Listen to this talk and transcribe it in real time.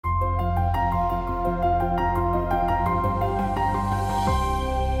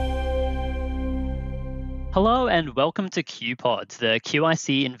Hello and welcome to QPod, the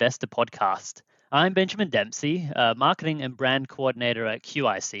QIC Investor Podcast. I'm Benjamin Dempsey, Marketing and Brand Coordinator at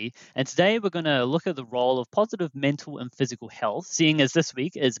QIC, and today we're going to look at the role of positive mental and physical health, seeing as this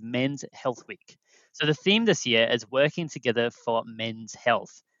week is Men's Health Week. So the theme this year is working together for men's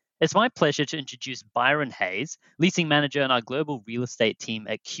health. It's my pleasure to introduce Byron Hayes, leasing manager in our global real estate team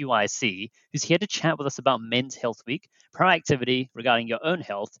at QIC, who's here to chat with us about Men's Health Week, proactivity regarding your own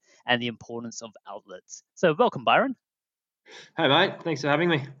health, and the importance of outlets. So, welcome, Byron. Hey, mate. Thanks for having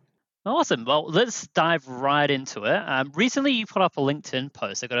me. Awesome. Well, let's dive right into it. Recently, you put up a LinkedIn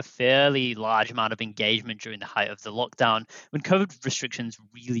post that got a fairly large amount of engagement during the height of the lockdown when COVID restrictions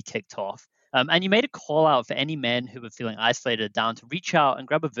really kicked off. And you made a call out for any men who were feeling isolated down to reach out and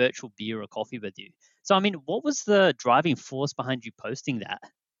grab a virtual beer or coffee with you. So, I mean, what was the driving force behind you posting that?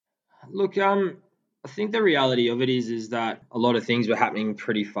 Look, I think the reality of it is that a lot of things were happening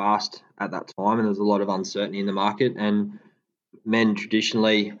pretty fast at that time, and there was a lot of uncertainty in the market. And men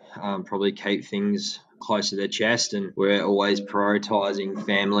traditionally probably keep things close to their chest, and we're always prioritizing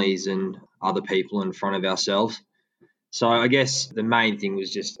families and other people in front of ourselves. So I guess the main thing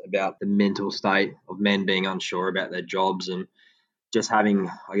was just about the mental state of men being unsure about their jobs and just having,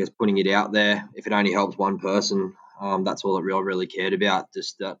 I guess, putting it out there. If it only helps one person, that's all that we all really cared about.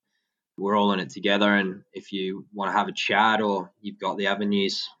 Just that we're all in it together. And if you want to have a chat or you've got the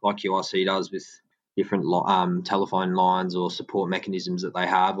avenues like QIC does with different telephone lines or support mechanisms that they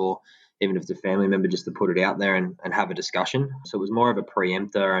have, or even if it's a family member, just to put it out there and have a discussion. So it was more of a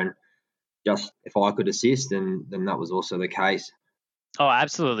preemptor, and just if I could assist, then that was also the case. Oh,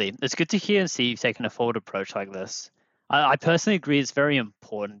 absolutely. It's good to hear and see you've taken a forward approach like this. I personally agree it's very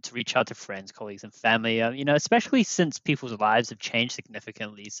important to reach out to friends, colleagues, and family, especially since people's lives have changed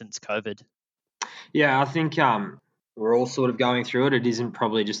significantly since COVID. Yeah, I think we're all sort of going through it. It isn't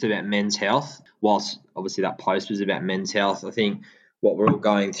probably just about men's health, whilst obviously that post was about men's health. I think what we're all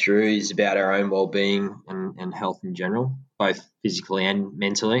going through is about our own well-being and health in general, both physically and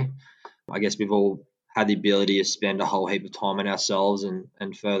mentally. I guess we've all had the ability to spend a whole heap of time on ourselves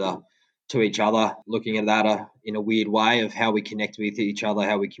and further to each other, looking at that in a weird way of how we connect with each other,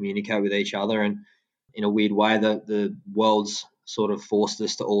 how we communicate with each other. And in a weird way, the world's sort of forced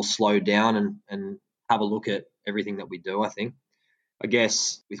us to all slow down and have a look at everything that we do, I think. I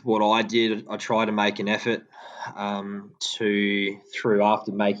guess with what I did, I tried to make an effort through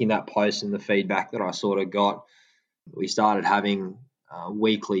after making that post and the feedback that I sort of got, we started having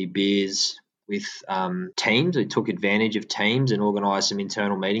weekly beers with teams. We took advantage of teams and organised some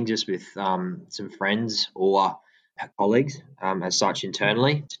internal meetings just with some friends or colleagues as such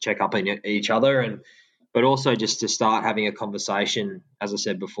internally to check up on each other, but also just to start having a conversation. As I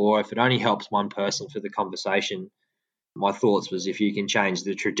said before, if it only helps one person for the conversation, my thoughts was if you can change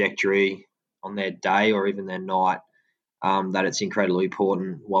the trajectory on their day or even their night, that it's incredibly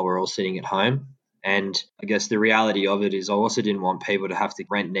important while we're all sitting at home. And I guess the reality of it is I also didn't want people to have to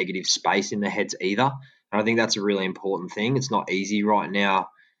rent negative space in their heads either. And I think that's a really important thing. It's not easy right now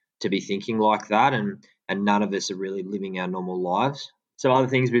to be thinking like that, and none of us are really living our normal lives. So other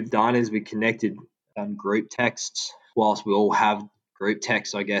things we've done is we connected group texts. Whilst we all have group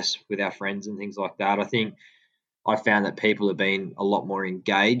texts, I guess, with our friends and things like that, I think I found that people have been a lot more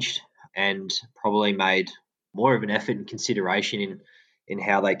engaged and probably made more of an effort and consideration in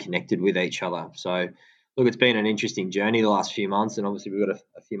how they connected with each other. So, look, it's been an interesting journey the last few months, and obviously we've got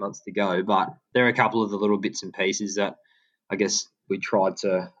a few months to go. But there are a couple of the little bits and pieces that I guess we tried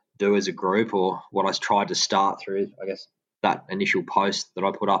to do as a group, or what I tried to start through, I guess, that initial post that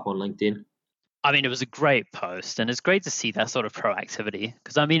I put up on LinkedIn. I mean, it was a great post, and it's great to see that sort of proactivity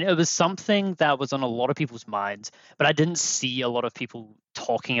because I mean, it was something that was on a lot of people's minds, but I didn't see a lot of people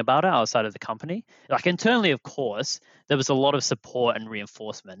talking about it outside of the company. Like internally, of course, there was a lot of support and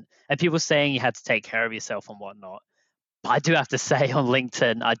reinforcement, and people saying you had to take care of yourself and whatnot. But I do have to say on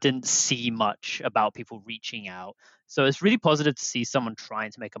LinkedIn, I didn't see much about people reaching out. So it's really positive to see someone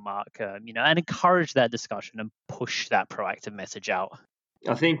trying to make a mark, and encourage that discussion and push that proactive message out.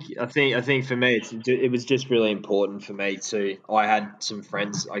 I think for me, it was just really important for me to. I had some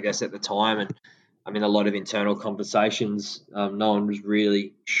friends, I guess, at the time, and I mean a lot of internal conversations. No one was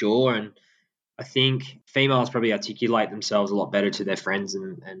really sure, and I think females probably articulate themselves a lot better to their friends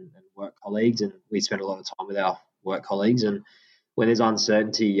and work colleagues, and we spend a lot of time with our work colleagues. And when there's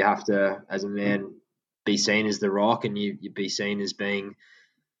uncertainty, you have to, as a man, be seen as the rock, and you be seen as being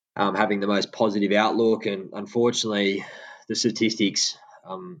having the most positive outlook. And unfortunately, the statistics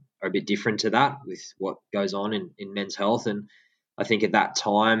are a bit different to that with what goes on in men's health. And I think at that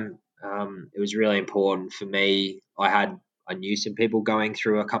time, it was really important for me. I I knew some people going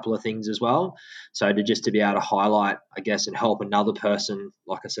through a couple of things as well. So to be able to highlight, I guess, and help another person,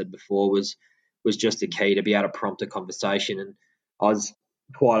 like I said before, was just a key to be able to prompt a conversation. And I was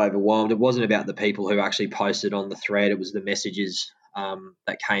quite overwhelmed. It wasn't about the people who actually posted on the thread. It was the messages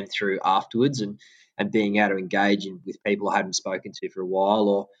that came through afterwards, and being able to engage with people I hadn't spoken to for a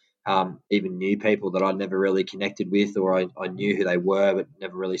while, or even new people that I'd never really connected with, or I knew who they were but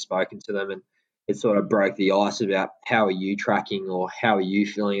never really spoken to them. And it sort of broke the ice about how are you tracking, or how are you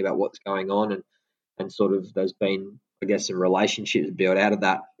feeling about what's going on. And sort of there's been, I guess, some relationships built out of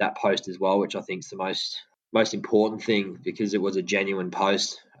that post as well, which I think is the most important thing, because it was a genuine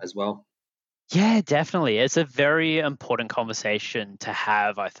post as well. Yeah, definitely. It's a very important conversation to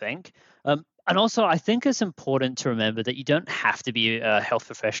have, I think. And also, I think it's important to remember that you don't have to be a health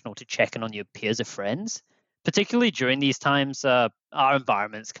professional to check in on your peers or friends. Particularly during these times, our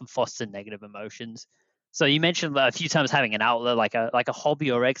environments can foster negative emotions. So you mentioned a few times having an outlet like a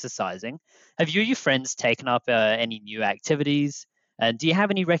hobby or exercising. Have you or your friends taken up any new activities? And do you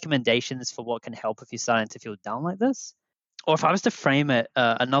have any recommendations for what can help if you're starting to feel down like this? Or if I was to frame it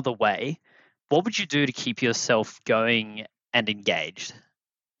another way, what would you do to keep yourself going and engaged?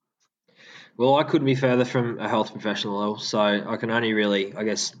 Well, I couldn't be further from a health professional, so I can only really, I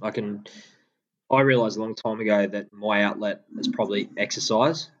guess, I realised a long time ago that my outlet is probably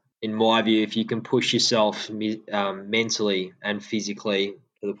exercise. In my view, if you can push yourself mentally and physically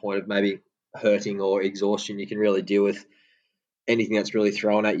to the point of maybe hurting or exhaustion, you can really deal with anything that's really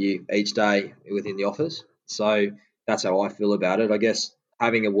thrown at you each day within the office. So that's how I feel about it. I guess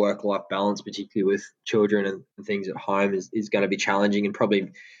having a work-life balance, particularly with children and things at home, is going to be challenging, and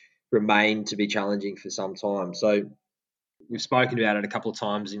probably remain to be challenging for some time. So we've spoken about it a couple of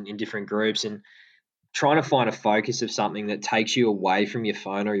times in different groups, and trying to find a focus of something that takes you away from your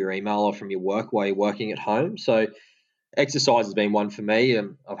phone or your email or from your work while you're working at home. So exercise has been one for me.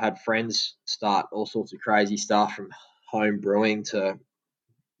 I've had friends start all sorts of crazy stuff, from home brewing to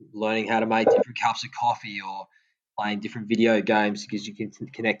learning how to make different cups of coffee, or playing different video games because you can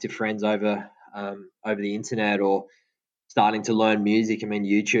connect to friends over the internet, or starting to learn music. I mean,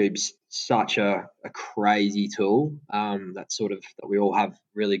 YouTube's such a crazy tool that we all have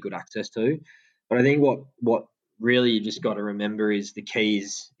really good access to. But I think what really you just got to remember is the key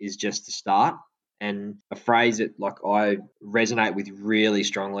is just to start. And a phrase that like I resonate with really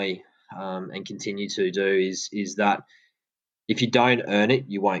strongly, and continue to do is that if you don't earn it,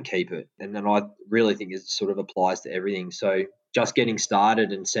 you won't keep it. And then I really think it sort of applies to everything. So just getting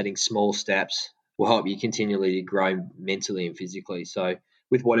started and setting small steps will help you continually to grow mentally and physically. So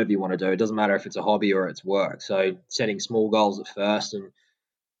with whatever you want to do, it doesn't matter if it's a hobby or it's work. So setting small goals at first, and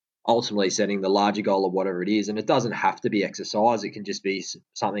ultimately setting the larger goal of whatever it is. And it doesn't have to be exercise. It can just be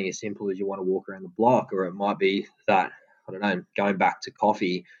something as simple as you want to walk around the block, or it might be that, I don't know, going back to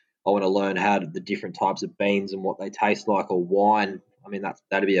coffee, I want to learn the different types of beans and what they taste like, or wine. I mean,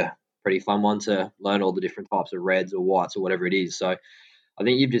 that'd be a pretty fun one, to learn all the different types of reds or whites or whatever it is. So I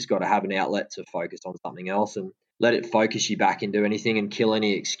think you've just got to have an outlet to focus on something else, and let it focus you back into anything, and kill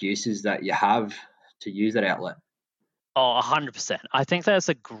any excuses that you have to use that outlet. Oh, 100%. I think that's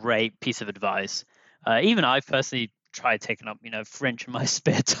a great piece of advice. Even I've personally tried taking up, French in my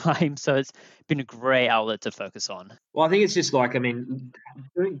spare time, so it's been a great outlet to focus on. Well, I think it's just like, I mean,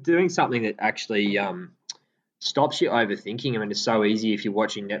 doing something that actually stops you overthinking. I mean, it's so easy if you're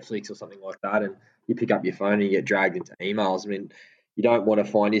watching Netflix or something like that, and you pick up your phone and you get dragged into emails. I mean, you don't want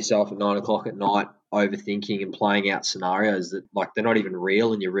to find yourself at 9 o'clock at night overthinking and playing out scenarios that, like, they're not even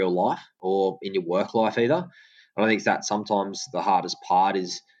real in your real life or in your work life either. And I think that's sometimes the hardest part,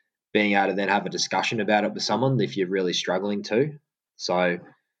 is being able to then have a discussion about it with someone if you're really struggling to. So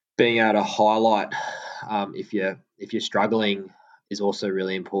being able to highlight, if you're struggling, is also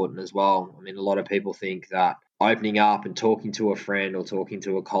really important as well. I mean, a lot of people think that opening up and talking to a friend or talking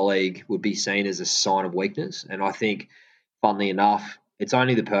to a colleague would be seen as a sign of weakness. And I think, funnily enough, it's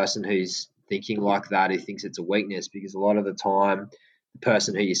only the person who's thinking like that who thinks it's a weakness, because a lot of the time, the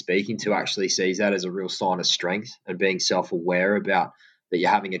person who you're speaking to actually sees that as a real sign of strength, and being self-aware about that you're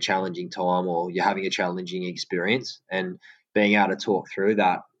having a challenging time or you're having a challenging experience, and being able to talk through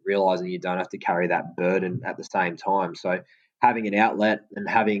that, realizing you don't have to carry that burden at the same time. So having an outlet, and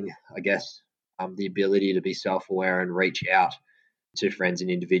having, I guess, the ability to be self-aware and reach out to friends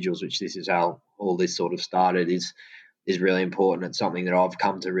and individuals, which this is how all this sort of started, is really important. It's something that I've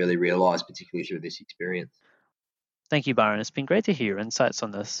come to really realize, particularly through this experience. Thank you, Byron. It's been great to hear your insights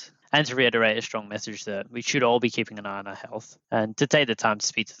on this, and to reiterate a strong message that we should all be keeping an eye on our health, and to take the time to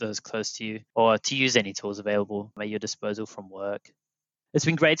speak to those close to you, or to use any tools available at your disposal from work. It's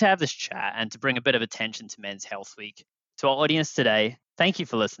been great to have this chat and to bring a bit of attention to Men's Health Week, To our audience today, thank you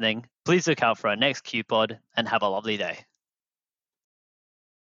for listening. Please look out for our next Q Pod and have a lovely day.